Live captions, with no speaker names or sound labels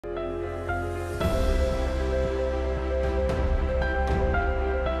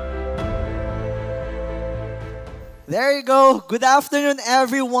There you go. Good afternoon,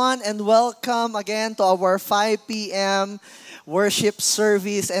 everyone, and welcome again to our 5 p.m. worship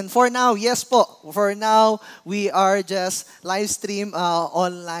service. And for now, yes po, for now, we are just live stream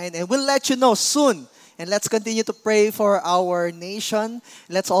online. And we'll let you know soon. And let's continue to pray for our nation.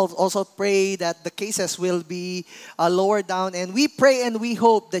 Let's also pray that the cases will be lowered down. And we pray and we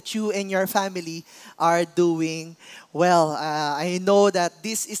hope that you and your family are doing well. I know that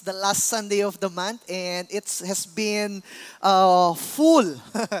this is the last Sunday of the month and it has been full,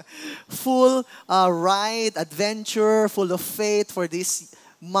 full ride, adventure, full of faith for this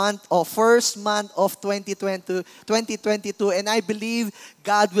month or first month of 2022. And I believe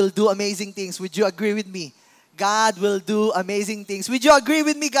God will do amazing things. Would you agree with me? God will do amazing things. Would you agree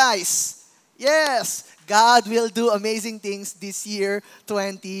with me, guys? Yes, God will do amazing things this year,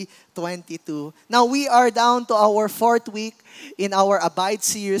 2022. Now, we are down to our fourth week in our Abide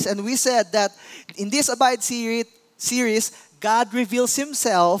series. And we said that in this Abide series, God reveals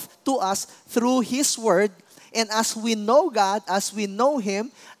Himself to us through His Word. And as we know God, as we know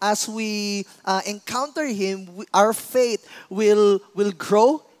Him, as we encounter Him, our faith will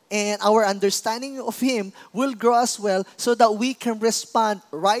grow and our understanding of Him will grow as well so that we can respond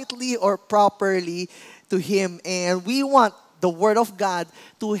rightly or properly to Him. And we want the Word of God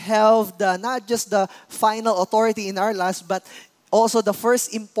to have not just the final authority in our lives, but also the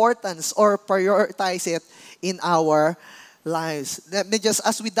first importance or prioritize it in our lives. Let me just,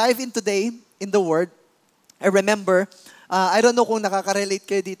 as we dive in today in the Word, I remember, I don't know kung nakaka-relate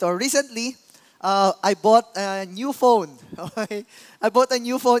kayo dito. Recently, I bought a new phone. Okay? I bought a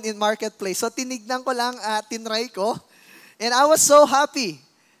new phone in Marketplace. So tinignan ko lang, tinry ko. And I was so happy.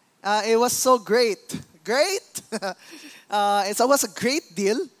 It was so great. Great! It was a great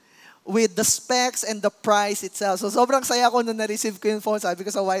deal with the specs and the price itself. So sobrang saya ko nung na-receive ko yung phone. Sabi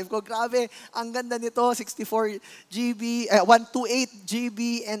ko sa wife ko, grabe, ang ganda nito, 64 GB, 128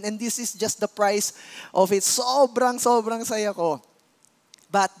 GB, and this is just the price of it. Sobrang saya ko.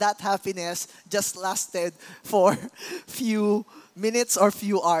 But that happiness just lasted for few minutes or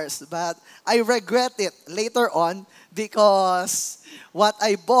few hours. But I regret it later on because what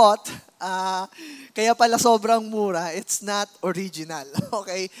I bought, kaya pala sobrang mura, it's not original.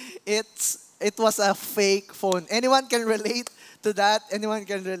 Okay? It was a fake phone. Anyone can relate to that? Anyone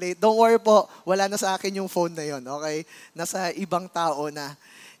can relate? Don't worry po, wala na sa akin yung phone na yon. Okay? Nasa ibang tao na.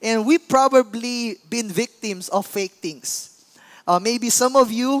 And we probably been victims of fake things. Maybe some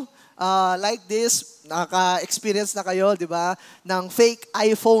of you like this, naka-experience na kayo, di ba, ng fake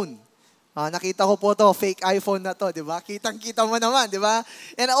iPhone. Nakita ko po to, fake iPhone na to, di ba? Kitang-kita mo naman, di ba?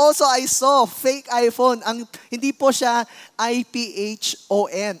 And also, I saw fake iPhone. Hindi po siya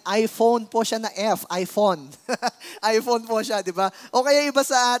iPhone. iPhone po siya na F, iPhone. iPhone po siya, di ba? O kaya iba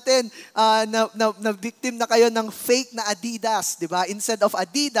sa atin, na victim na kayo ng fake na Adidas, di ba? Instead of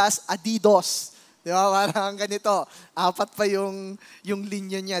Adidas, Adidos. Di ba? Parang ganito. Apat pa yung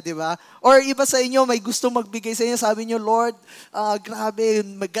linya niya, di ba? Or iba sa inyo, may gusto magbigay sa inyo. Sabi niyo, Lord, grabe,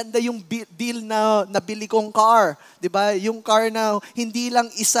 maganda yung deal na nabili kong car. Di ba? Yung car na hindi lang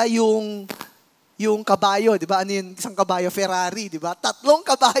isa yung kabayo, di ba? Ano yun? Isang kabayo, Ferrari, di ba? 3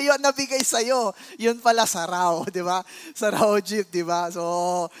 kabayo ang nabigay sa'yo. Yun pala, Sarao, di ba? Sarao Jeep, di ba? So,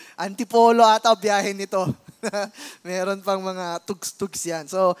 antipolo ata biyahe nito. Meron pang mga tugs-tugs yan.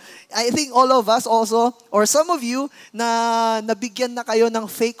 So, I think all of us also, or some of you, na nabigyan na kayo ng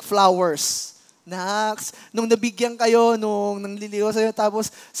fake flowers. Nung nabigyan kayo, nung nangliligaw sa'yo, tapos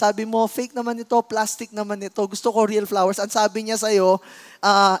sabi mo, fake naman ito, plastic naman ito, gusto ko real flowers. Ang sabi niya sa'yo,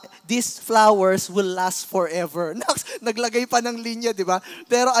 these flowers will last forever. Naglagay pa ng linya, di ba?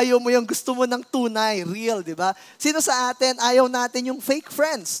 Pero ayaw mo yung gusto mo ng tunay, real, di ba? Sino sa atin, ayaw natin yung fake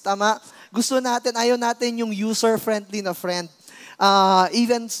friends, tama? Gusto natin, ayaw natin yung user-friendly na friend.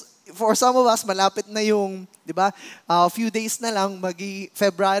 Even for some of us, malapit na yung, di ba, a few days na lang,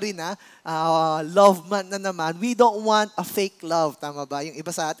 February na, love month na naman. We don't want a fake love, tama ba? Yung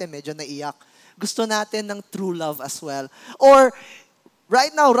iba sa atin, medyo naiyak. Gusto natin ng true love as well. Or,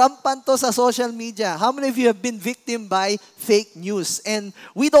 right now, rampant to sa social media. How many of you have been victim by fake news? And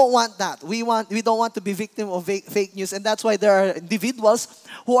we don't want that. We don't want to be victim of fake news. And that's why there are individuals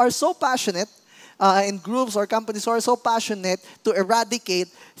who are so passionate in groups or companies who are so passionate to eradicate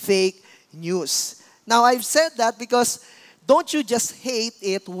fake news. Now, I've said that because don't you just hate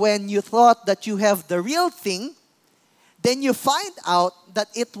it when you thought that you have the real thing, then you find out that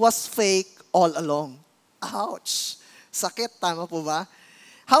it was fake all along. Ouch! Sakit, tama po ba?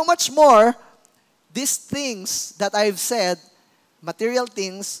 How much more, these things that I've said, material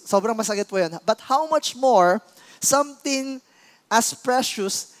things, sobrang masakit po yan. But how much more, something as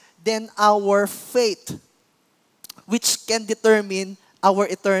precious than our faith. which can determine our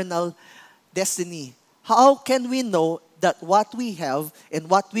eternal destiny. How can we know that what we have and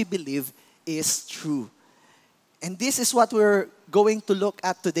what we believe is true? And this is what we're going to look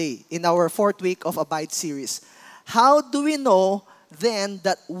at today in our 4th week of Abide series. How do we know then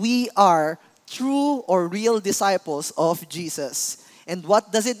that we are true or real disciples of Jesus? And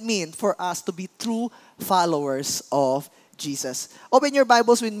what does it mean for us to be true followers of Jesus? Open your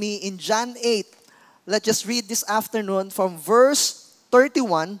Bibles with me in John 8. Let's just read this afternoon from verse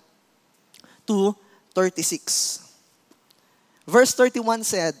 31 to 36. Verse 31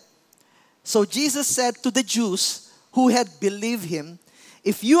 said, "So Jesus said to the Jews who had believed him,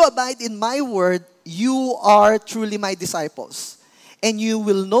 'If you abide in my word, you are truly my disciples, and you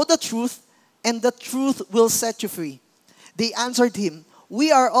will know the truth, and the truth will set you free.' They answered him,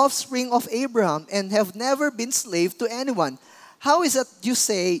 'We are offspring of Abraham and have never been slave to anyone. How is it you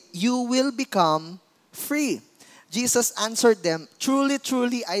say you will become free?' Jesus answered them, 'Truly,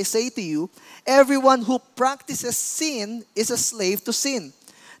 truly, I say to you, everyone who practices sin is a slave to sin.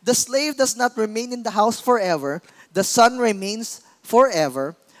 The slave does not remain in the house forever. The son remains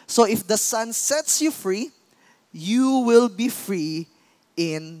forever. So if the son sets you free, you will be free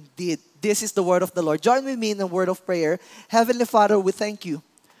indeed.'" This is the word of the Lord. Join with me in a word of prayer. Heavenly Father, we thank you.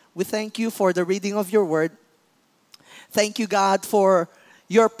 We thank you for the reading of your word. Thank you, God, for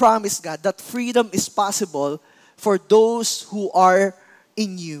your promise, God, that freedom is possible for those who are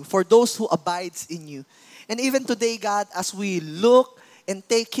in you, for those who abides in you. And even today, God, as we look and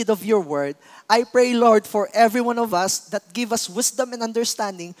take heed of your word, I pray, Lord, for every one of us that give us wisdom and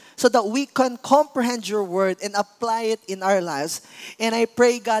understanding so that we can comprehend your word and apply it in our lives. And I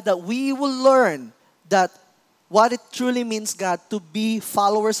pray, God, that we will learn that what it truly means, God, to be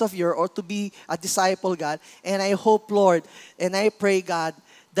followers of your, or to be a disciple, God. And I hope, Lord, and I pray, God,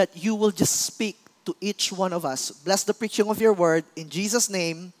 that you will just speak to each one of us. Bless the preaching of your word. In Jesus'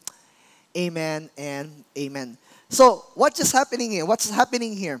 name, amen and amen. So, what's just happening here? What's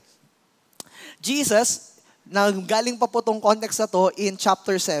happening here? Jesus, galing pa po tong context na to in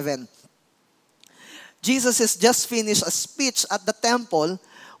chapter 7. Jesus has just finished a speech at the temple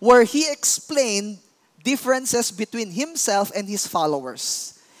where he explained differences between himself and his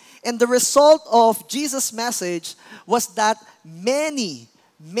followers. And the result of Jesus' message was that many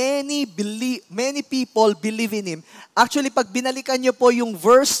people believe in him. Actually, pag binalikan nyo po yung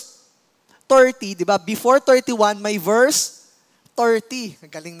verse 30, di ba? Before 31, may verse 30.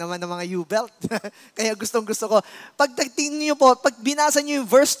 Galing naman ng mga U-belt. Kaya gustong-gusto ko. Pag tingnan nyo po, pag binasa nyo yung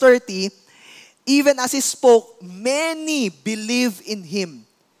verse 30, even as he spoke, many believe in him.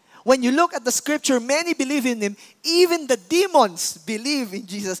 When you look at the scripture, many believe in him. Even the demons believe in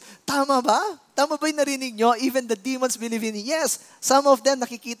Jesus. Tama ba? Tama ba yung narinig nyo? Even the demons believe in him. Yes, some of them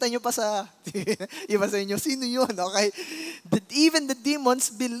nakikita nyo pa sa iba sa inyo. Sino yun? Okay? Even the demons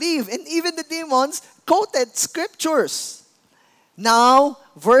believe. And even the demons quoted scriptures. Now,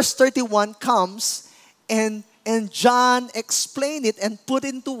 verse 31 comes and John explained it and put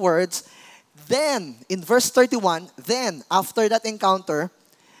into words. Then, in verse 31, then, after that encounter,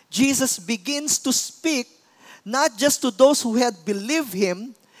 Jesus begins to speak not just to those who had believed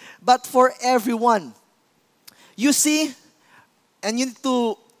him, but for everyone. You see, and you need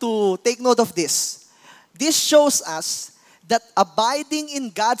to take note of this. This shows us that abiding in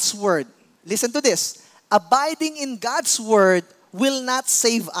God's word, listen to this, abiding in God's word will not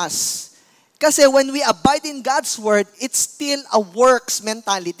save us. Kasi when we abide in God's word, it's still a works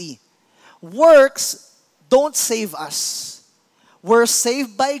mentality. Works don't save us. We're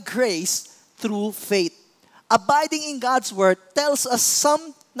saved by grace through faith. Abiding in God's word tells us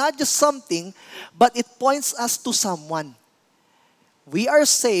not just something, but it points us to someone. We are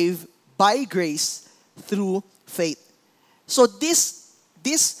saved by grace through faith. So this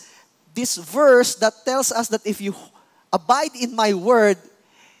verse that tells us that if you abide in my word,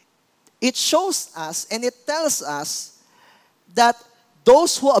 it shows us and it tells us that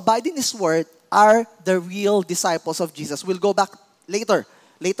those who abide in his word are the real disciples of Jesus. We'll go back later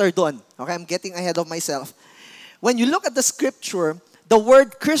doon. Okay, I'm getting ahead of myself. When you look at the scripture, the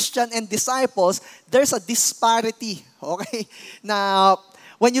word Christian and disciples, there's a disparity. Okay? Now,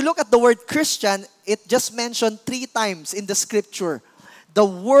 when you look at the word Christian, it just mentioned 3 times in the scripture. The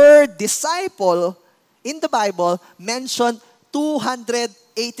word disciple in the Bible mentioned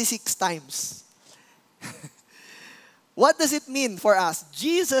 286 times. What does it mean for us?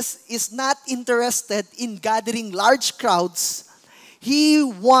 Jesus is not interested in gathering large crowds. He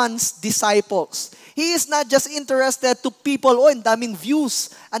wants disciples. He is not just interested to people, oh, ang daming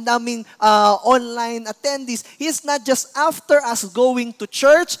views, ang daming online attendees. He is not just after us going to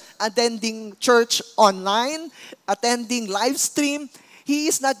church, attending church online, attending live stream. He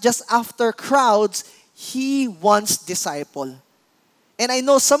is not just after crowds. He wants disciple. And I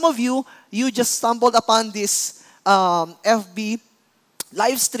know some of you, you just stumbled upon this FB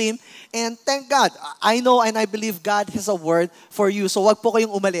live stream, and thank God, I know and I believe God has a word for you. So wag po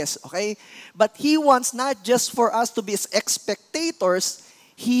kayong umalis, okay? But He wants not just for us to be spectators,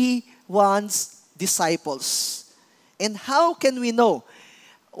 He wants disciples. And how can we know?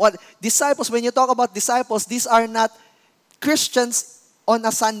 What disciples, when you talk about disciples, these are not Christians on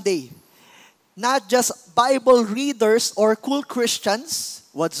a Sunday. Not just Bible readers or cool Christians.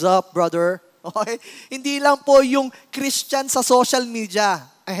 What's up, brother? Okay? Hindi lang po yung Christian sa social media.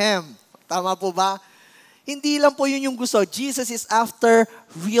 Tama po ba? Hindi lang po yun yung gusto. Jesus is after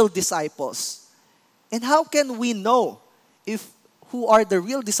real disciples. And how can we know who are the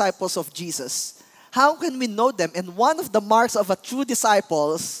real disciples of Jesus? How can we know them? And one of the marks of a true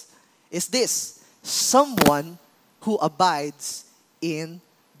disciple is this: someone who abides in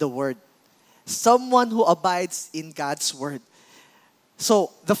the Word. Someone who abides in God's Word.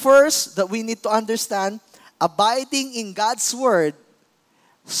 So, the first that we need to understand, abiding in God's Word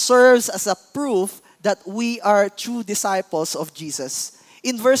serves as a proof that we are true disciples of Jesus.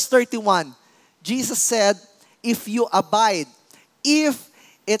 In verse 31, Jesus said, if you abide, if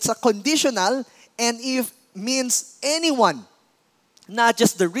it's a conditional, and if means anyone, not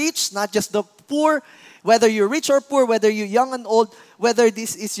just the rich, not just the poor, whether you're rich or poor, whether you're young and old, whether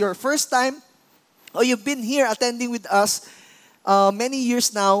this is your first time, or you've been here attending with us many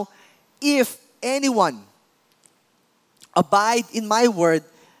years now, if anyone abide in my word,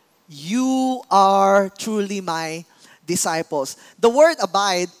 you are truly my disciples. The word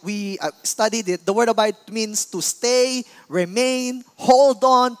abide, we studied it. The word abide means to stay, remain, hold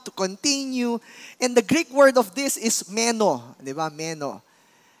on, to continue. And the Greek word of this is meno. Di ba? Meno.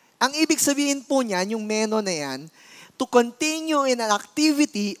 Ang ibig sabihin po niyan, yung meno na yan, to continue in an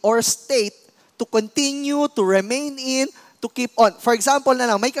activity or state, to continue, to remain in, to keep on. For example na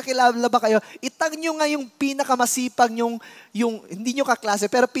lang, may kakilala ba kayo? Itag nyo nga yung pinakamasipag yung hindi nyo kaklase,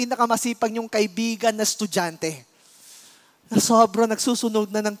 pero pinakamasipag yung kaibigan na estudyante. Na sobrang nagsusunog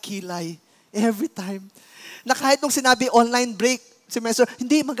na ng kilay. Every time. Na kahit nung sinabi online break, semester,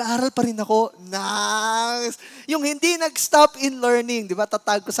 hindi, mag-aaral pa rin ako. Nice! Yung hindi nag-stop in learning, di ba?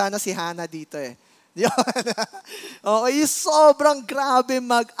 Tatag ko sana si Hannah dito eh. Okay, sobrang grabe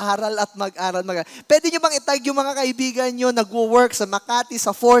mag-aral at mag-aral. Pwede nyo bang itag yung mga kaibigan nyo nagwo-work sa Makati,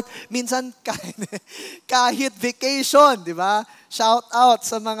 sa Fort, minsan kahit vacation, di ba? Shout out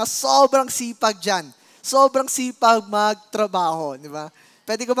sa mga sobrang sipag dyan. Sobrang sipag magtrabaho, di ba?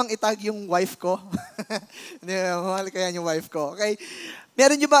 Pwede ko bang itag yung wife ko? Mahal ko yan yung wife ko. Okay?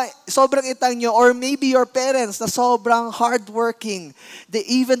 Meron nyo ba sobrang itag nyo? Or maybe your parents na sobrang hardworking. They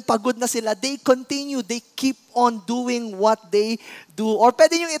even pagod na sila. They continue. They keep on doing what they do. Or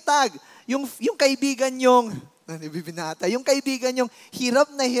pwede nyo itag. Yung kaibigan yung, yung kaibigan yung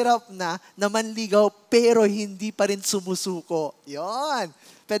hirap na manligaw pero hindi pa rin sumusuko. Yon.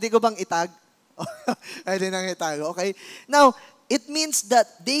 Pwede ko bang itag? Pwede nang itag. Okay? Now, it means that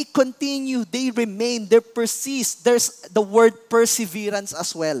they continue, they remain, they persist. There's the word perseverance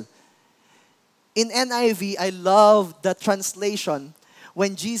as well. In NIV, I love the translation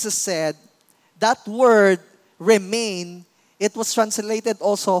when Jesus said, that word remain, it was translated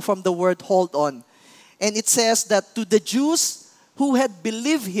also from the word hold on. And it says that to the Jews who had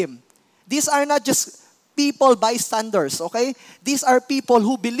believed Him, these are not just people bystanders, okay? These are people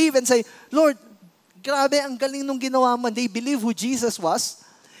who believe and say, Lord, grabe, ang galing nung ginawa mo. They believe who Jesus was.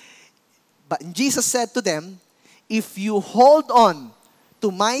 But Jesus said to them, if you hold on to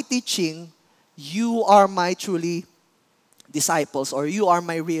my teaching, you are my truly disciples, or you are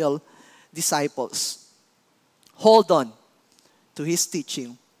my real disciples. Hold on to His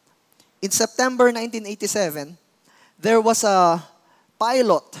teaching. In September 1987, there was a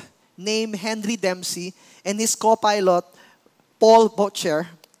pilot named Henry Dempsey and his co-pilot, Paul Boucher.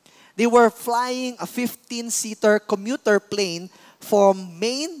 They were flying a 15-seater commuter plane from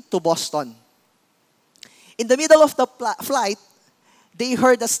Maine to Boston. In the middle of the flight, they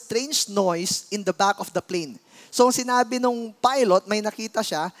heard a strange noise in the back of the plane. So, sinabi nung pilot, may nakita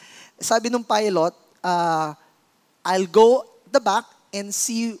siya, sabi nung pilot, I'll go the back and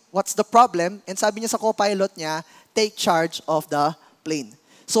see what's the problem. And sabi niya sa co-pilot niya, take charge of the plane.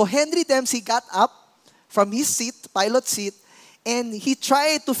 So, Henry Dempsey got up from his seat, pilot seat, and he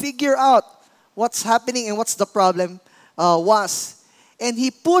tried to figure out what's happening and what's the problem was. And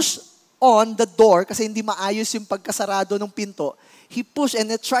he pushed on the door, kasi hindi maayos yung pagkasarado ng pinto, he pushed and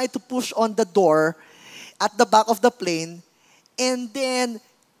he tried to push on the door at the back of the plane, and then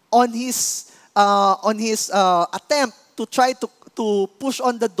on his attempt to try to push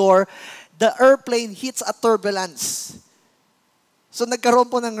on the door, the airplane hits a turbulence. So nagkaroon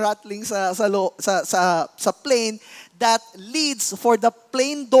po ng rattling sa plane that leads for the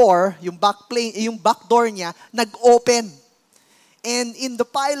plane door, yung back door niya, nag-open. And in the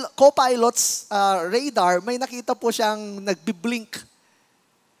co-pilot's radar, may nakita po siyang nagbi-blink.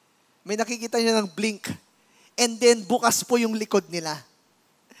 May nakikita niya ng blink. And then bukas po yung likod nila.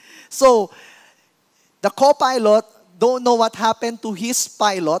 So, the co-pilot don't know what happened to his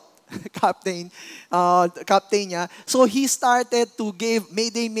pilot, captain niya. So he started to give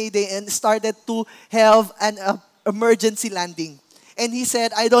mayday and started to have an emergency landing. And he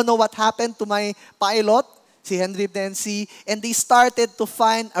said, I don't know what happened to my pilot, si Henry Dempsey, and they started to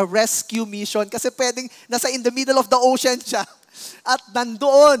find a rescue mission kasi pwedeng nasa in the middle of the ocean siya at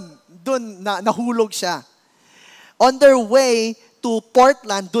doon nahulog siya. On their way to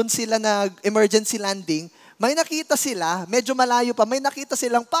Portland, doon sila nag-emergency landing, may nakita sila, medyo malayo pa, may nakita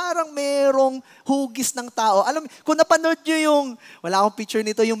silang parang merong hugis ng tao. Alam, kung napanood nyo wala akong picture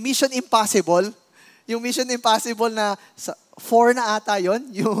nito, yung Mission Impossible, yung Mission Impossible na, 4 na ata yun,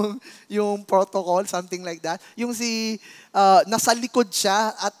 yung protocol, something like that. Yung nasa likod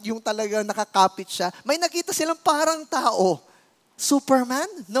siya at yung talagang nakakapit siya, may nakita silang parang tao. Superman?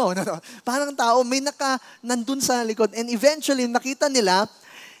 No. Parang tao, may nandun sa likod. And eventually, nakita nila,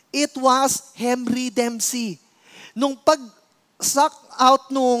 it was Henry Dempsey. Nung pag-suck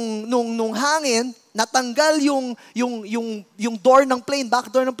out nung hangin, natanggal yung door ng plane, back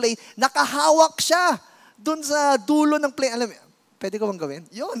door ng plane, nakahawak siya dun sa dulo ng plane. Alam mo, pwede ko bang gawin?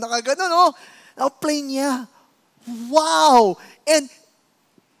 Yun, nakaganon, oh. Ang plane niya. Wow! And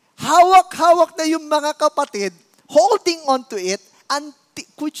hawak-hawak na yung mga kapatid, holding on to it, and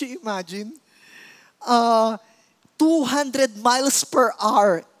could you imagine? 200 miles per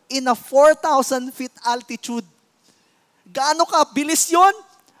hour in a 4,000 feet altitude. Gaano ka? Bilis yon?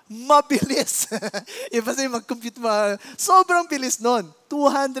 Mabilis. Iba sa'yo mag-compute mo. Sobrang bilis nun.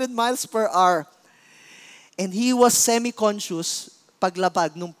 200 miles per hour. And he was semi-conscious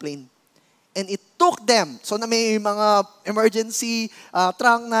paglabag ng plane. And it took them, so na may mga emergency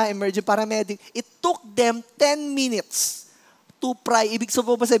trunk na, emergency paramedic, it took them 10 minutes to pry. Ibig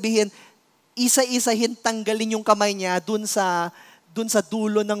sabihin, isa-isahin tanggalin yung kamay niya dun sa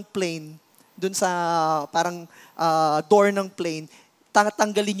dulo ng plane, dun sa parang door ng plane,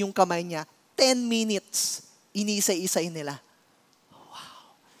 tatanggalin yung kamay niya. 10 minutes, inisa-isahin nila.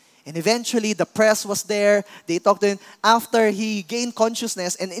 Wow. And eventually, the press was there. They talked to him. After he gained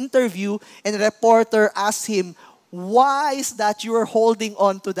consciousness, an interview, and a reporter asked him, why is that you're holding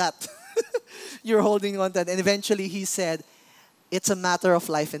on to that? You're holding on to that. And eventually, he said, it's a matter of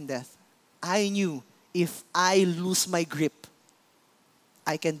life and death. I knew if I lose my grip,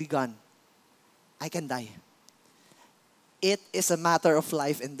 I can be gone. I can die. It is a matter of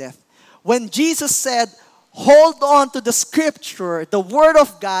life and death. When Jesus said, hold on to the scripture, the word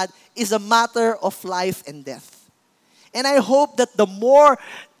of God is a matter of life and death. And I hope that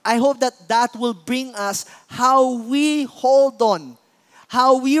that will bring us how we hold on,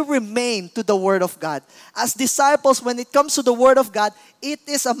 how we remain to the word of God. As disciples, when it comes to the word of God, it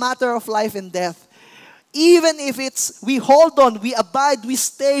is a matter of life and death. Even if we hold on, we abide, we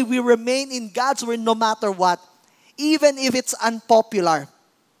stay, we remain in God's word no matter what. Even if it's unpopular.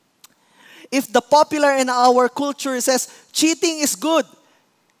 If the popular in our culture says, cheating is good,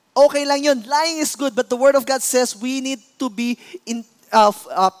 okay lang yun, lying is good, but the word of God says we need to be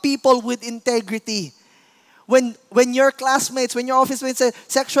people with integrity. When your classmates, when your office mates say,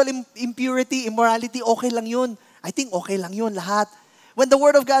 sexual impurity, immorality, okay lang yun. I think okay lang yun lahat. When the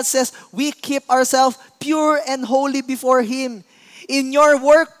Word of God says, we keep ourselves pure and holy before Him. In your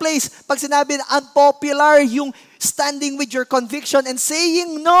workplace, pag sinabi na unpopular, yung standing with your conviction and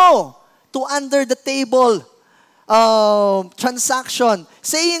saying no to under the table transaction,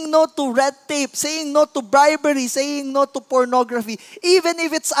 saying no to red tape, saying no to bribery, saying no to pornography, even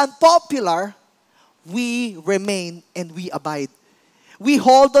if it's unpopular, we remain and we abide. We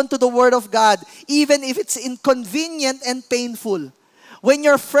hold on to the Word of God, even if it's inconvenient and painful. When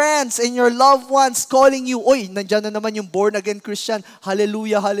your friends and your loved ones calling you, oy, nandyan na naman yung born-again Christian,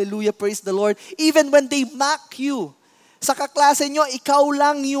 hallelujah, hallelujah, praise the Lord. Even when they mock you, sa kaklase nyo, ikaw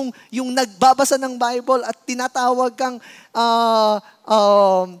lang yung nagbabasa ng Bible at tinatawag kang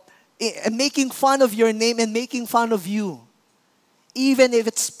making fun of your name and making fun of you. Even if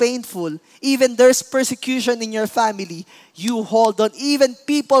it's painful, even there's persecution in your family, you hold on. Even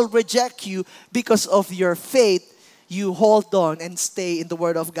people reject you because of your faith, you hold on and stay in the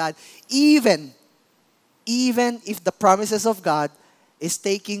Word of God. Even if the promises of God is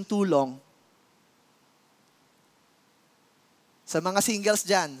taking too long. Sa mga singles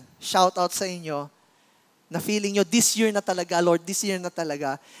dyan, shout out sa inyo, na feeling nyo, this year na talaga, Lord, this year na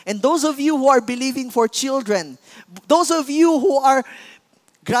talaga. And those of you who are believing for children, those of you who are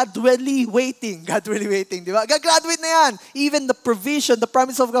gradually waiting, di ba? Gagraduate na yan. Even the provision, the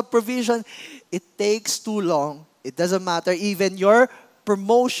promise of God provision, it takes too long. It doesn't matter. Even your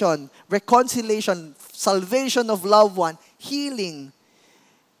promotion, reconciliation, salvation of loved one, healing,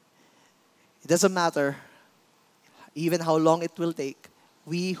 it doesn't matter. Even how long it will take,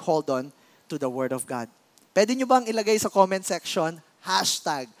 we hold on to the Word of God. Pwede nyo bang ilagay sa comment section,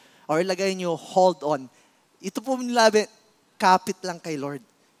 hashtag, or ilagay nyo, hold on. Ito po nilabi, kapit lang kay Lord.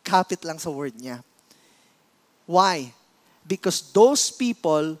 Kapit lang sa Word niya. Why? Because those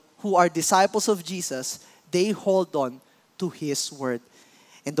people who are disciples of Jesus, they hold on to His Word.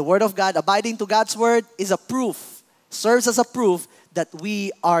 And the Word of God, abiding to God's Word, is a proof, serves as a proof that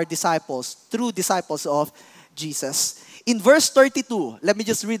we are disciples, true disciples of Jesus. In verse 32, let me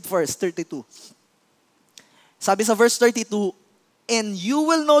just read verse 32. Sabi sa verse 32, and you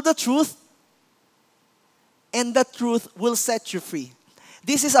will know the truth, and the truth will set you free.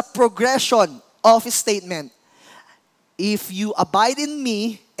 This is a progression of a statement. If you abide in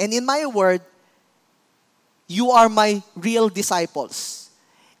me and in my word, you are my real disciples.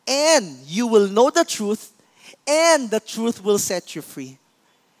 And you will know the truth, and the truth will set you free.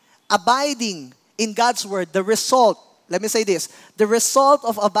 Abiding in God's word, the result, let me say this, the result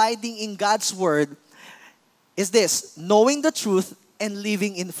of abiding in God's word is this, knowing the truth and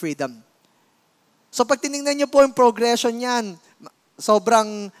living in freedom. So pag tinignan niyo po yung progression niyan,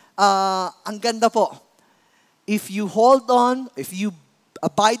 sobrang ang ganda po. If you hold on, if you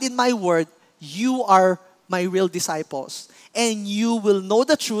abide in my word, you are my real disciples. And you will know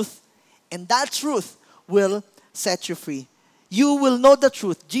the truth, and that truth will set you free. You will know the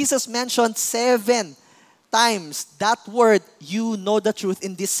truth. Jesus mentioned 7 times that word, you know the truth,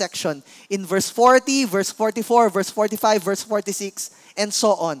 in this section. In verse 40, verse 44, verse 45, verse 46, and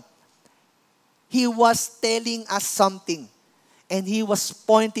so on. He was telling us something, and He was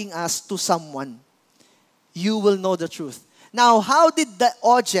pointing us to someone. You will know the truth. Now, how did the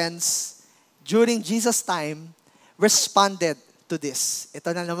audience during Jesus' time responded to this?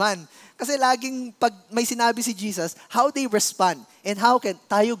 Ito na naman. Kasi laging pag may sinabi si Jesus, how they respond. And how can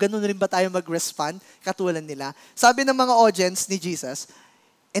tayo, ganun rin ba tayo mag-respond? Katulad nila. Sabi ng mga audience ni Jesus,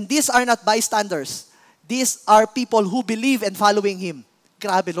 and these are not bystanders. These are people who believe and following Him.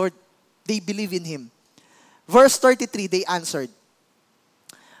 Grabe, Lord. They believe in Him. Verse 33, they answered.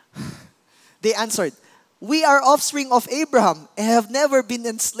 They answered, we are offspring of Abraham and have never been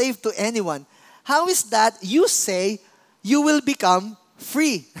enslaved to anyone. How is that you say you will become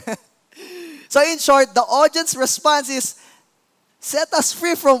free? So in short, the audience response is, set us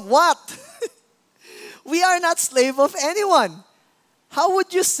free from what? We are not slave of anyone. How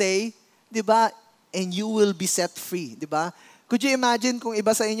would you say, di ba, and you will be set free, di ba? Could you imagine kung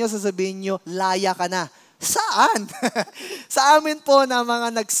iba sa inyo sasabihin nyo, laya ka na? Saan? Sa amin po na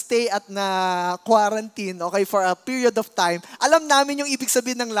mga nagstay at na quarantine, okay, for a period of time, alam namin yung ibig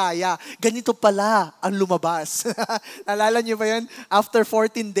sabihin ng laya. Ganito pala ang lumabas. Nalala niyo ba yun? After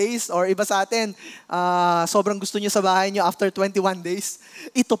 14 days, or iba sa atin, sobrang gusto niyo sa bahay niyo after 21 days.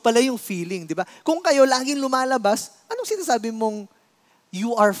 Ito pala yung feeling, di ba? Kung kayo laging lumalabas, anong sinasabi mong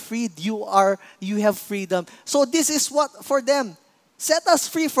you are freed, you have freedom. So this is what for them. Set us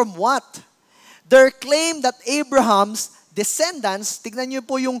free from what? Their claim that Abraham's descendants, tignan niyo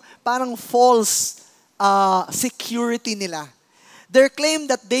po yung parang false security nila. Their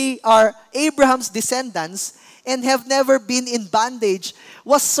claim that they are Abraham's descendants and have never been in bondage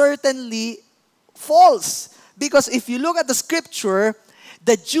was certainly false. Because if you look at the scripture,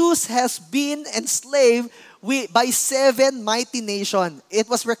 the Jews has been enslaved by 7 mighty nations. It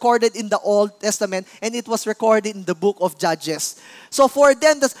was recorded in the Old Testament and it was recorded in the book of Judges. So for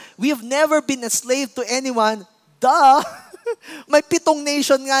them, we have never been enslaved to anyone. Duh! May 7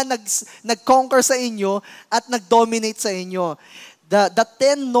 nation nga nag-conquer sa inyo at nag-dominate sa inyo. The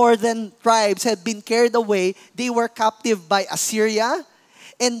 10 northern tribes had been carried away. They were captive by Assyria.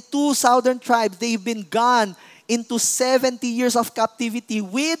 And 2 southern tribes, they've been gone into 70 years of captivity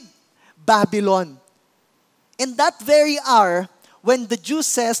with Babylon. In that very hour, when the Jews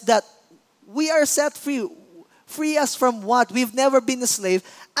says that we are set free, free us from what? We've never been a slave.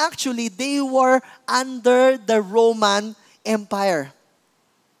 Actually, they were under the Roman empire.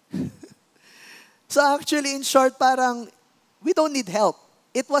 So actually, in short, parang we don't need help.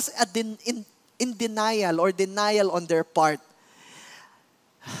 It was in denial or denial on their part.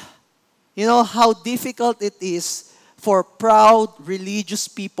 You know how difficult it is for proud religious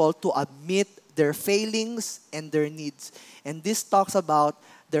people to admit their failings and their needs. And this talks about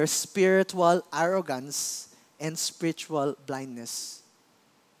their spiritual arrogance and spiritual blindness.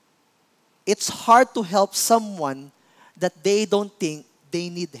 It's hard to help someone that they don't think they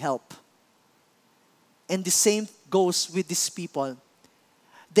need help. And the same goes with these people.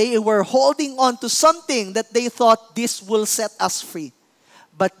 They were holding on to something that they thought this will set us free.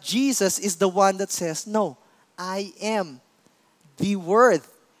 But Jesus is the one that says, no, I am the word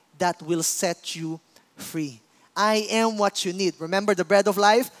that will set you free. I am what you need. Remember the bread of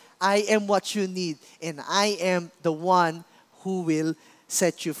life? I am what you need. And I am the one who will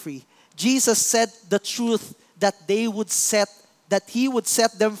set you free. Jesus said the truth that he would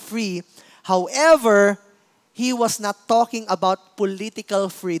set them free. However, he was not talking about political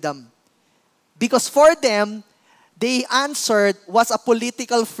freedom. Because for them, they answered was a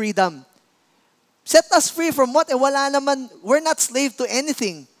political freedom. Set us free from what? Wala naman, we're not slave to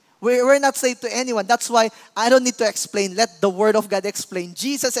anything. We're not slave to anyone. That's why I don't need to explain. Let the Word of God explain.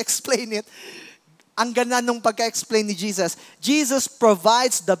 Jesus explained it. Ang ganda nung pagka-explain ni Jesus. Jesus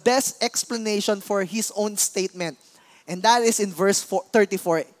provides the best explanation for His own statement. And that is in verse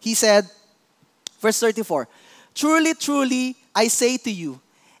 34. He said, verse 34, truly, truly, I say to you,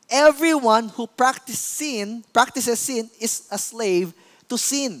 everyone who practices sin is a slave to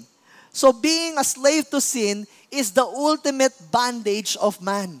sin. So being a slave to sin is the ultimate bondage of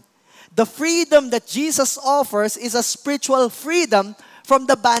man. The freedom that Jesus offers is a spiritual freedom from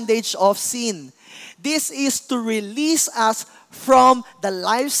the bondage of sin. This is to release us from the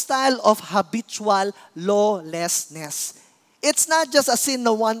lifestyle of habitual lawlessness. It's not just a sin,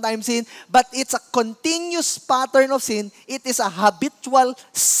 a one-time sin, but it's a continuous pattern of sin. It is a habitual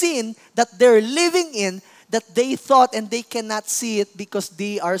sin that they're living in that they thought and they cannot see it because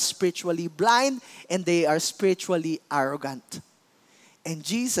they are spiritually blind and they are spiritually arrogant. And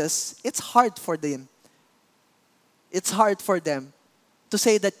Jesus, it's hard for them. It's hard for them to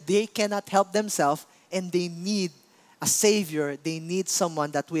say that they cannot help themselves and they need a Savior. They need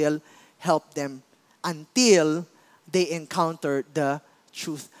someone that will help them until they encounter the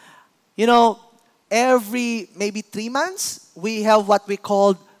truth. You know, every maybe 3 months, we have what we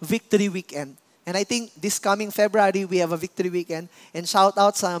call Victory Weekend. And I think this coming February, we have a Victory Weekend. And shout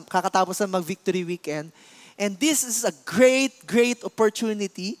out sa kakatapos na mag-Victory Weekend. And this is a great, great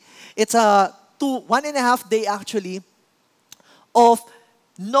opportunity. It's a 1.5 day actually of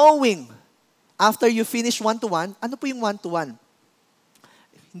knowing after you finish one-to-one, ano po yung one-to-one?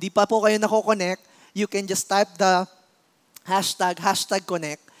 Hindi pa po kayo nako-connect, you can just type the hashtag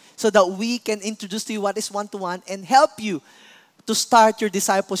connect so that we can introduce to you what is one-to-one and help you to start your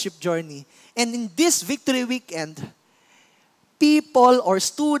discipleship journey. And in this Victory Weekend, people or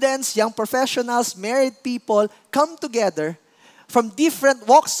students, young professionals, married people come together from different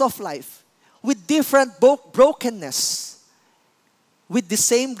walks of life with different brokenness with the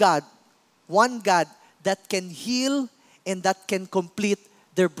same God, one God that can heal and that can complete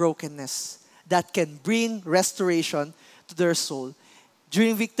their brokenness, that can bring restoration to their soul.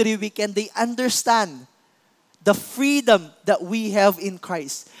 During Victory Weekend, they understand the freedom that we have in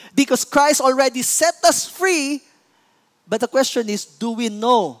Christ. Because Christ already set us free, but the question is, do we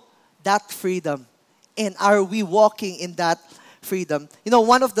know that freedom? And are we walking in that freedom? You know,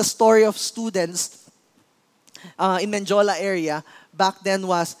 one of the story of students in Menjola area back then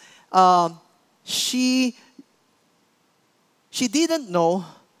was she didn't know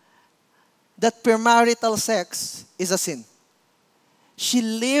that premarital sex is a sin. She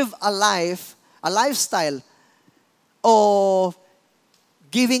lived a lifestyle of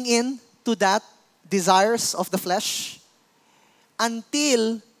giving in to that desires of the flesh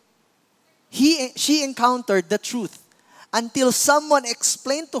until she encountered the truth. Until someone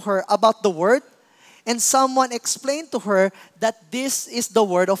explained to her about the word and someone explained to her that this is the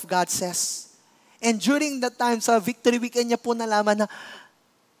word of God says. And during that time, sa Victory Weekend niya po nalaman na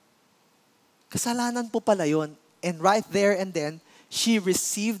kasalanan po pala yun. And right there and then, she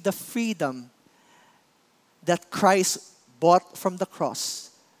received the freedom that Christ bought from the cross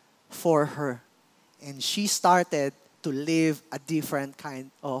for her. And she started to live a different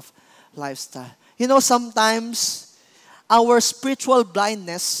kind of lifestyle. You know, sometimes our spiritual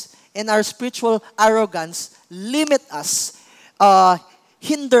blindness and our spiritual arrogance limit us,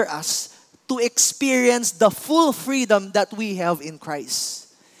 hinder us to experience the full freedom that we have in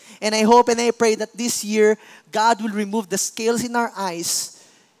Christ. And I hope and I pray that this year, God will remove the scales in our eyes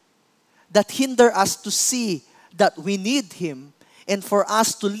that hinder us to see that we need Him, and for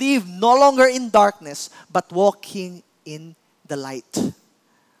us to live no longer in darkness, but walking in the light.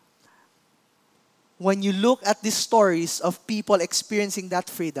 When you look at these stories of people experiencing that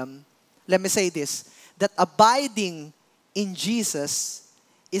freedom, let me say this, that abiding in Jesus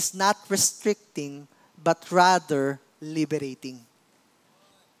is not restricting, but rather liberating.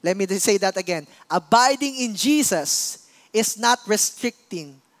 Let me say that again. Abiding in Jesus is not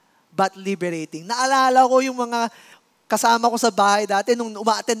restricting, but liberating. Naalala ko yung mga kasama ko sa bahay dati, nung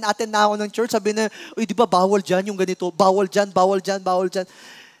uma-attend na ako ng church, sabi na, uy, di ba bawal dyan yung ganito? Bawal dyan, bawal dyan, bawal dyan.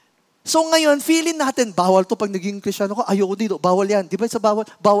 So ngayon, feeling natin, bawal to pag naging Kristiyano ko, ayoko dito, bawal yan. Di ba sa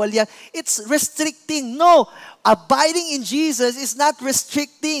bawal yan? It's restricting. No, abiding in Jesus is not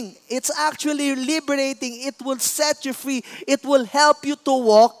restricting. It's actually liberating. It will set you free. It will help you to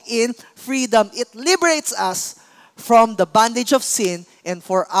walk in freedom. It liberates us from the bondage of sin and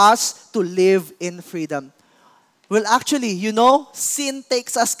for us to live in freedom. Well, actually, sin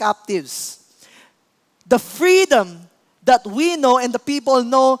takes us captives. The freedom that we know and the people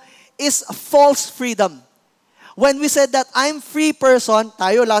know is a false freedom. When we said that I'm free person,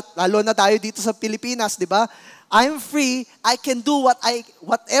 lalo na tayo dito sa Pilipinas, di ba? I'm free, I can do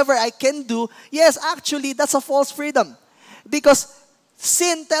whatever I can do. Yes, actually, that's a false freedom. Because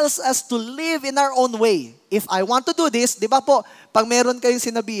sin tells us to live in our own way. If I want to do this, di ba po, pag meron kayong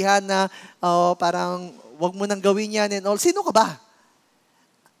sinabihan na parang wag mo nang gawin yan and all, sino ka ba?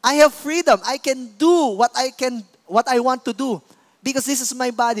 I have freedom. I can do what I want to do because this is my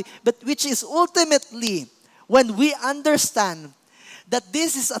body. But which is ultimately when we understand that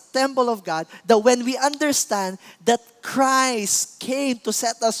this is a temple of God, that when we understand that Christ came to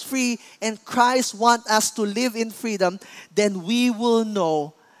set us free and Christ wants us to live in freedom, then we will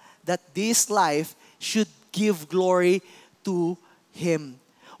know that this life should give glory to Him.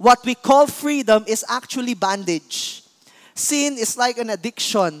 What we call freedom is actually bondage. Sin is like an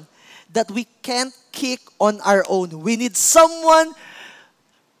addiction that we can't kick on our own. We need someone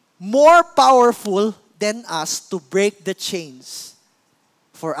more powerful than us to break the chains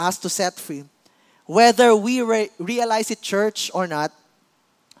for us to set free. Whether we realize it, church, or not,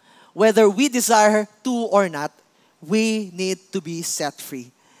 whether we desire to or not, we need to be set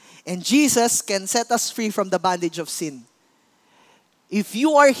free. And Jesus can set us free from the bondage of sin. If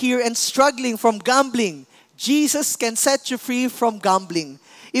you are here and struggling from gambling, Jesus can set you free from gambling.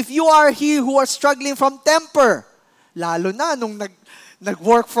 If you are here who are struggling from temper, lalo na nung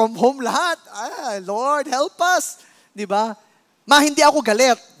nag-work from home lahat, Lord, help us. Di ba? Hindi ako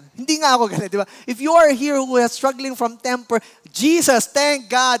galit. Hindi nga ako galit, di ba? If you are here who is struggling from temper, Jesus, thank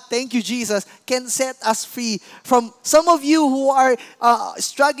God, thank you, Jesus, can set us free from some of you who are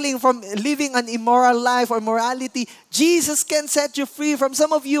struggling from living an immoral life or morality. Jesus can set you free from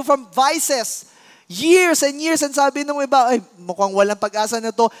some of you from vices. Years and years, and sabi nung iba, ay, mukhang walang pag-asa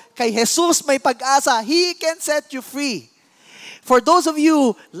na to. Kay Jesus may pag-asa. He can set you free. For those of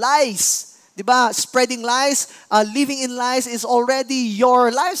you, lies, diba? Spreading lies, living in lies is already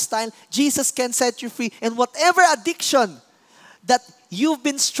your lifestyle. Jesus can set you free. And whatever addiction that you've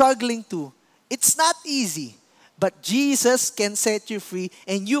been struggling to, it's not easy. But Jesus can set you free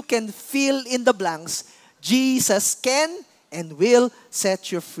and you can fill in the blanks. Jesus can and will set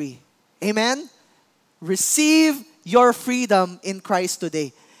you free. Amen? Receive your freedom in Christ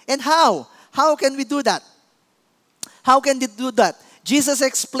today. And how? How can we do that? How can we do that? Jesus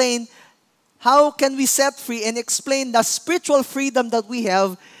explained how can we set free and explain the spiritual freedom that we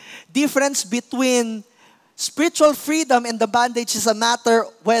have. Difference between spiritual freedom and the bondage is a matter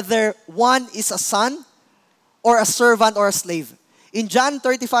whether one is a son or a servant or a slave. In John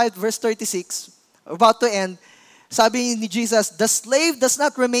 35 verse 36, about to end, sabi ni Jesus, the slave does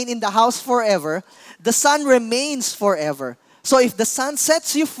not remain in the house forever, the son remains forever. So if the son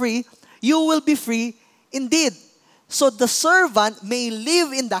sets you free, you will be free indeed. So the servant may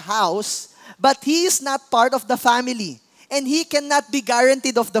live in the house, but he is not part of the family, and he cannot be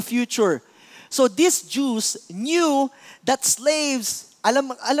guaranteed of the future. So these Jews knew that slaves,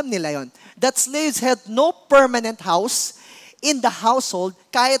 alam nila yon, that slaves had no permanent house in the household,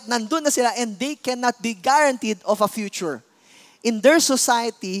 kahit nandun na sila, and they cannot be guaranteed of a future. In their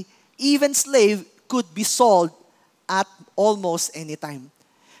society, even slave could be sold at almost any time.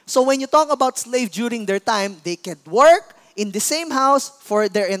 So when you talk about slave during their time, they can work in the same house for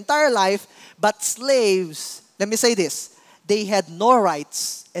their entire life, but slaves, let me say this, they had no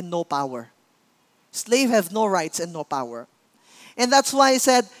rights and no power. Slaves have no rights and no power. And that's why I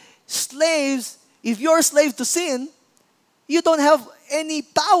said, slaves, if you're a slave to sin, you don't have any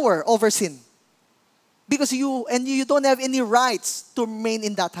power over sin. Because you don't have any rights to remain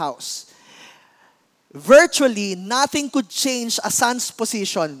in that house. Virtually, nothing could change a son's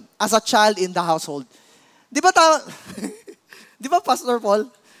position as a child in the household. Di ba, di ba, Pastor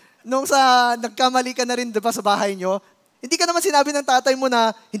Paul? Nung nagkamali ka na rin, di ba, sa bahay nyo, hindi ka naman sinabi ng tatay mo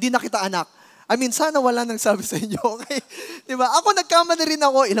na hindi na kita anak. I mean, sana wala nang sabi sa inyo, okay? Di ba? Ako, nagkamali rin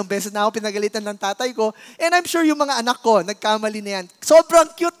ako. Ilang beses na ako pinagalitan ng tatay ko. And I'm sure yung mga anak ko, nagkamali na yan.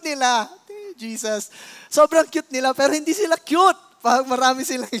 Sobrang cute nila. Jesus. Sobrang cute nila, pero hindi sila cute. Marami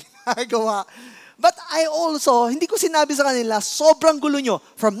silang ginagawa. But I also, hindi ko sinabi sa kanila, sobrang gulo nyo.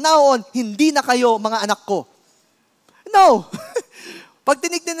 From now on, hindi na kayo mga anak ko. No. Pag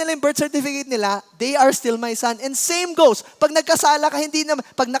tinignan nila yung birth certificate nila, they are still my son. And same goes. Pag nagkasala ka, hindi naman,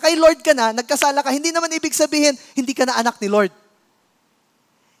 pag naka-Lord ka na, nagkasala ka, hindi naman ibig sabihin, hindi ka na anak ni Lord.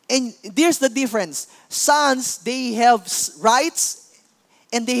 And there's the difference. Sons, they have rights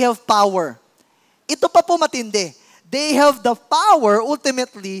and they have power. Ito pa po matindi. They have the power,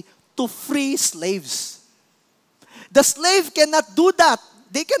 ultimately, to free slaves. The slave cannot do that.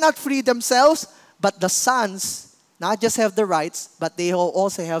 They cannot free themselves, but the sons not just have the rights, but they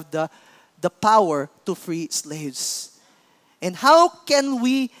also have the power to free slaves. And how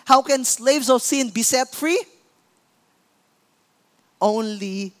can slaves of sin be set free?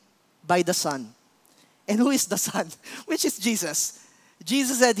 Only by the Son. And who is the Son? Which is Jesus.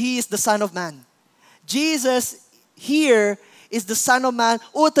 Jesus said He is the Son of Man. Jesus here is the Son of Man,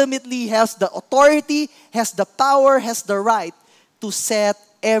 ultimately has the authority, has the power, has the right to set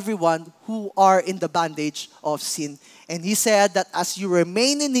everyone who are in the bondage of sin. And He said that as you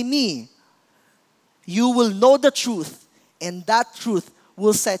remain in me, you will know the truth, and that truth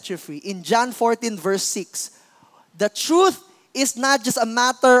will set you free. In John 14, verse 6, the truth is not just a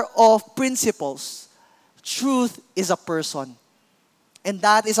matter of principles. Truth is a person. And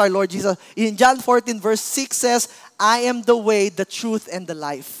that is our Lord Jesus. In John 14, verse 6 says, I am the way, the truth, and the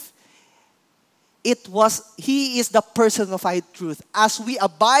life. He is the personified truth. As we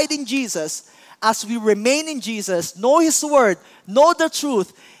abide in Jesus, as we remain in Jesus, know His Word, know the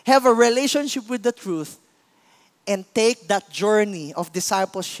truth, have a relationship with the truth, and take that journey of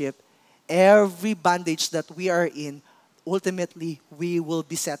discipleship, every bondage that we are in, ultimately, we will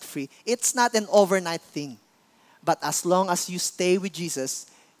be set free. It's not an overnight thing. But as long as you stay with Jesus,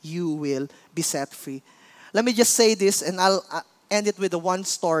 you will be set free. Let me just say this, and I'll end it with one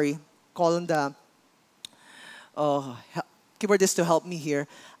story. Calling the keyboardist to help me here.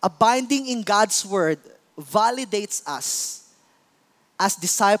 Abiding in God's Word validates us as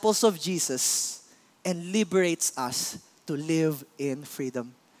disciples of Jesus and liberates us to live in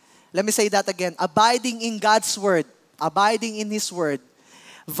freedom. Let me say that again. Abiding in God's Word, abiding in His Word,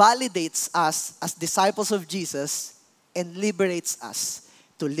 validates us as disciples of Jesus and liberates us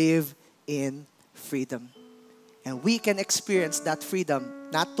to live in freedom. And we can experience that freedom,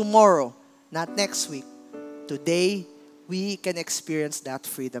 not tomorrow, not next week. Today, we can experience that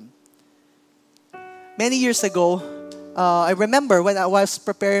freedom. Many years ago, I remember when I was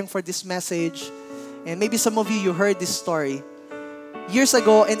preparing for this message, and maybe some of you heard this story. Years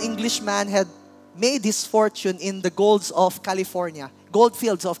ago, an Englishman had made his fortune in the gold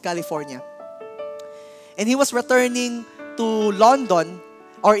fields of California. And he was returning to London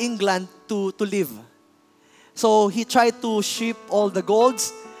or England to live. So he tried to ship all the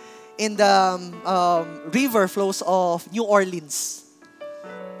golds in the river flows of New Orleans.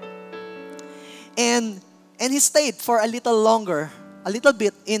 And he stayed for a little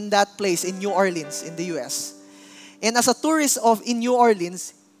bit in that place in New Orleans in the US. And as a tourist in New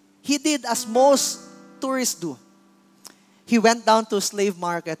Orleans, he did as most tourists do. He went down to slave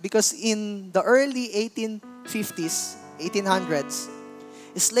market because in the early 1850s, 1800s,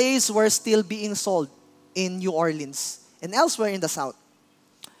 slaves were still being sold in New Orleans and elsewhere in the South.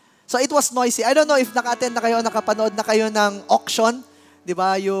 So it was noisy. I don't know if naka-attend na kayo, nakapanood na kayo ng auction, di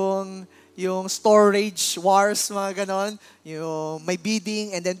ba? Yung storage wars, mga ganon. Yung may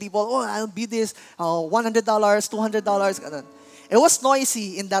bidding and then people, I'll bid this, $100, $200, ganon. It was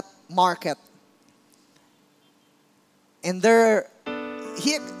noisy in that market. And there,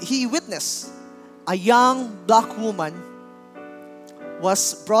 he witnessed a young black woman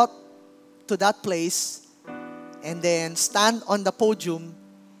was brought to that place and then stand on the podium,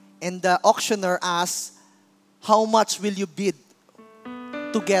 and the auctioneer asked, how much will you bid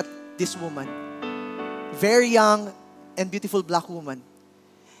to get this woman? Very young and beautiful black woman.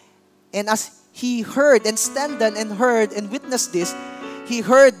 And as he heard and standing and heard and witnessed this, he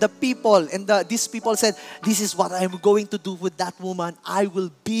heard the people, and these people said, this is what I'm going to do with that woman. I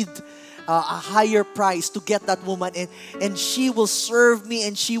will bid a higher price to get that woman, and she will serve me,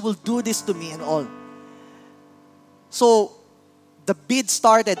 and she will do this to me and all. So the bid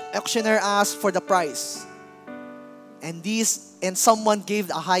started. Auctioneer asked for the price. And someone gave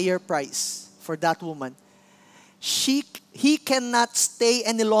a higher price for that woman. He cannot stay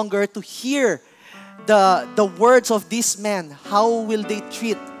any longer to hear the words of this man. How will they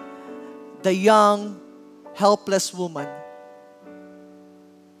treat the young, helpless woman?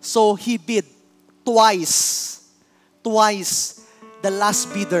 So he bid twice the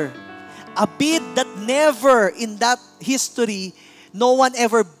last bidder. A bid that never in that history, no one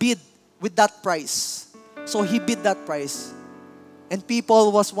ever bid with that price. So he bid that price. And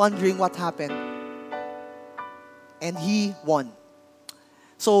people was wondering what happened. And he won.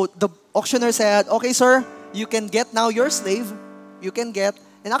 So the auctioneer said, okay, sir, you can get now your slave. You can get,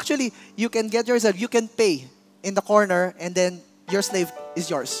 and actually, you can get yourself, you can pay in the corner, and then your slave is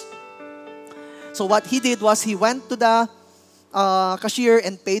yours. So what he did was he went to the cashier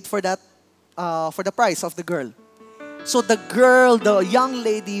and paid for that, for the price of the girl. So the girl, the young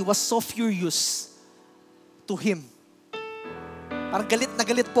lady, was so furious to him. Parang galit na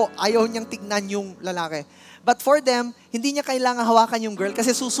galit po. Ayaw niyang tignan yung lalaki. But for them, hindi niya kailangan hawakan yung girl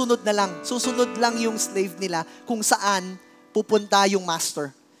kasi susunod na lang. Susunod lang yung slave nila kung saan pupunta yung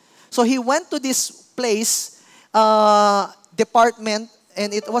master. So he went to this place, department, and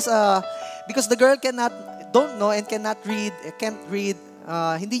it was because the girl don't know and can't read,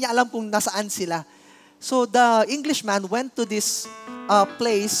 hindi niya alam kung nasaan sila. So the Englishman went to this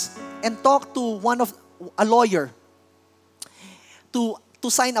place and talked to a lawyer to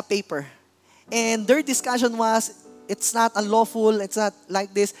sign a paper. And their discussion was, it's not unlawful, it's not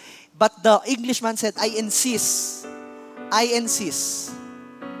like this. But the Englishman said, I insist.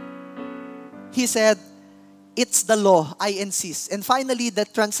 He said, it's the law, I insist. And finally, the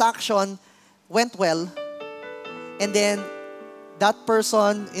transaction went well. And then, that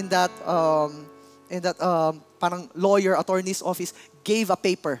person in that parang lawyer, attorney's office, gave a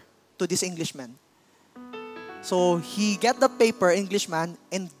paper to this Englishman. So he got the paper, Englishman,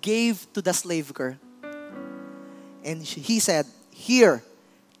 and gave to the slave girl. And he said, here,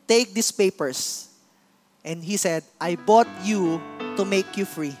 take these papers. And he said, I bought you to make you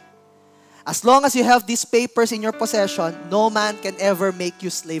free. As long as you have these papers in your possession, no man can ever make you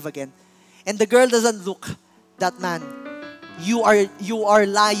slave again. And the girl doesn't look that man. You are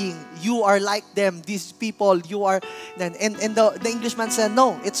lying. You are like them. These people, you are. And the Englishman said,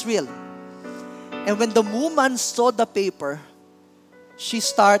 no, it's real. And when the woman saw the paper, she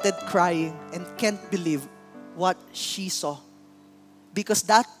started crying and can't believe what she saw. Because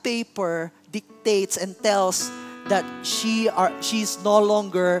that paper dictates and tells that she's no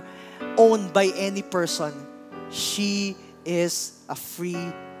longer owned by any person. She is a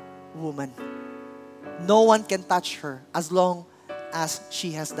free woman. No one can touch her as long as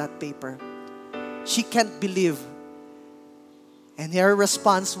she has that paper. She can't believe. And her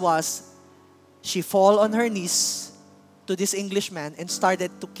response was, she fell on her knees to this Englishman and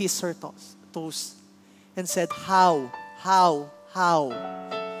started to kiss her toes and said, how?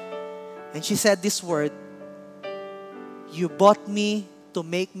 And she said this word, you bought me to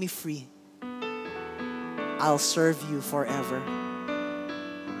make me free. I'll serve you forever.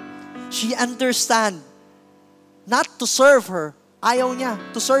 She understand not to serve her, ayaw niya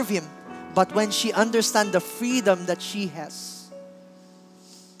to serve him. But when she understand the freedom that she has,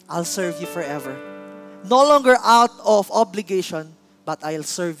 I'll serve you forever. No longer out of obligation, but I'll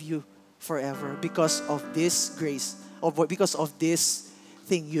serve you forever because of this grace, or because of this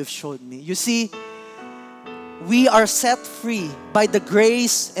thing you've showed me. You see, we are set free by the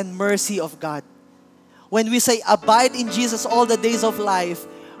grace and mercy of God. When we say abide in Jesus all the days of life,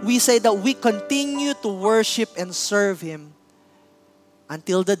 we say that we continue to worship and serve Him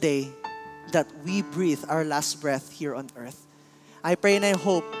until the day that we breathe our last breath here on earth. I pray and I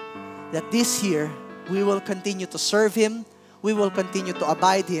hope that this year we will continue to serve Him, we will continue to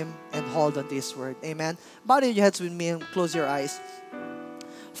abide Him, and hold on to His word. Amen. Bow your heads with me and close your eyes.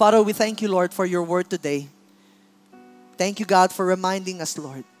 Father, we thank you, Lord, for your word today. Thank you, God, for reminding us,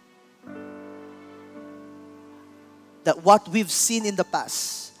 Lord, that what we've seen in the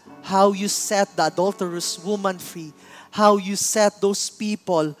past, how you set the adulterous woman free, how you set those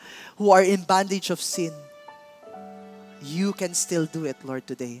people who are in bondage of sin, you can still do it, Lord,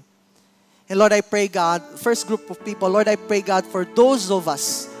 today. And Lord, I pray, God, first group of people, Lord, I pray, God, for those of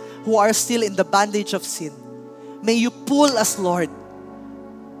us who are still in the bondage of sin, may you pull us, Lord,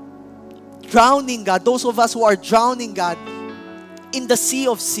 drowning, God, those of us who are drowning, God, in the sea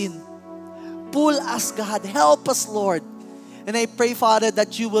of sin. Pull us, God. Help us, Lord. And I pray, Father,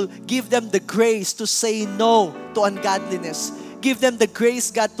 that you will give them the grace to say no to ungodliness. Give them the grace,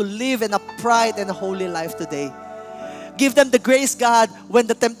 God, to live in a upright and a holy life today. Give them the grace, God, when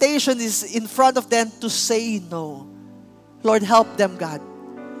the temptation is in front of them to say no. Lord, help them, God.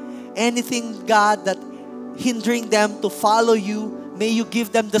 Anything, God, that hindering them to follow you, may you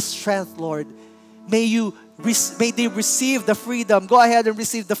give them the strength, Lord. May they receive the freedom. Go ahead and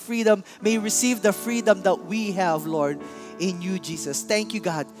receive the freedom. May you receive the freedom that we have, Lord, in you, Jesus. Thank you,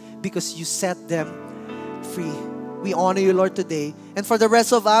 God, because you set them free. We honor you, Lord, today. And for the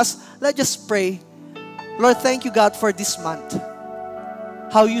rest of us, let's just pray. Lord, thank you, God, for this month.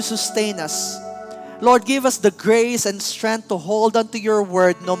 How you sustain us. Lord, give us the grace and strength to hold on to your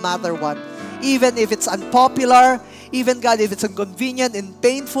word no matter what. Even if it's unpopular, even, God, if it's inconvenient and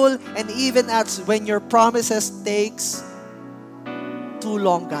painful, and even as when your promises takes too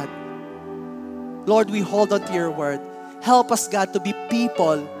long, God. Lord, we hold on to your word. Help us, God, to be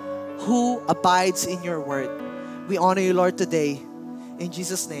people who abides in your word. We honor you, Lord, today. In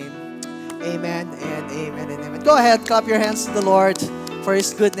Jesus' name, amen and amen and amen. Go ahead, clap your hands to the Lord for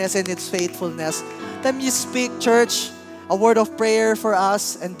His goodness and His faithfulness. Let me speak, church, a word of prayer for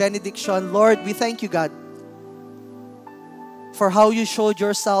us and benediction. Lord, we thank you, God, for how you showed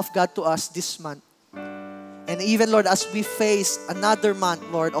yourself, God, to us this month. And even, Lord, as we face another month,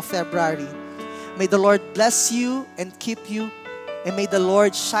 Lord, of February, may the Lord bless you and keep you. And may the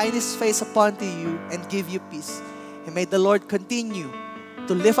Lord shine His face upon you and give you peace. And may the Lord continue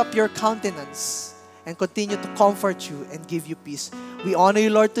to lift up your countenance and continue to comfort you and give you peace. We honor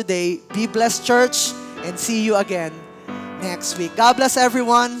you, Lord, today. Be blessed, church, and see you again next week. God bless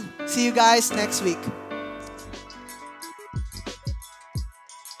everyone. See you guys next week.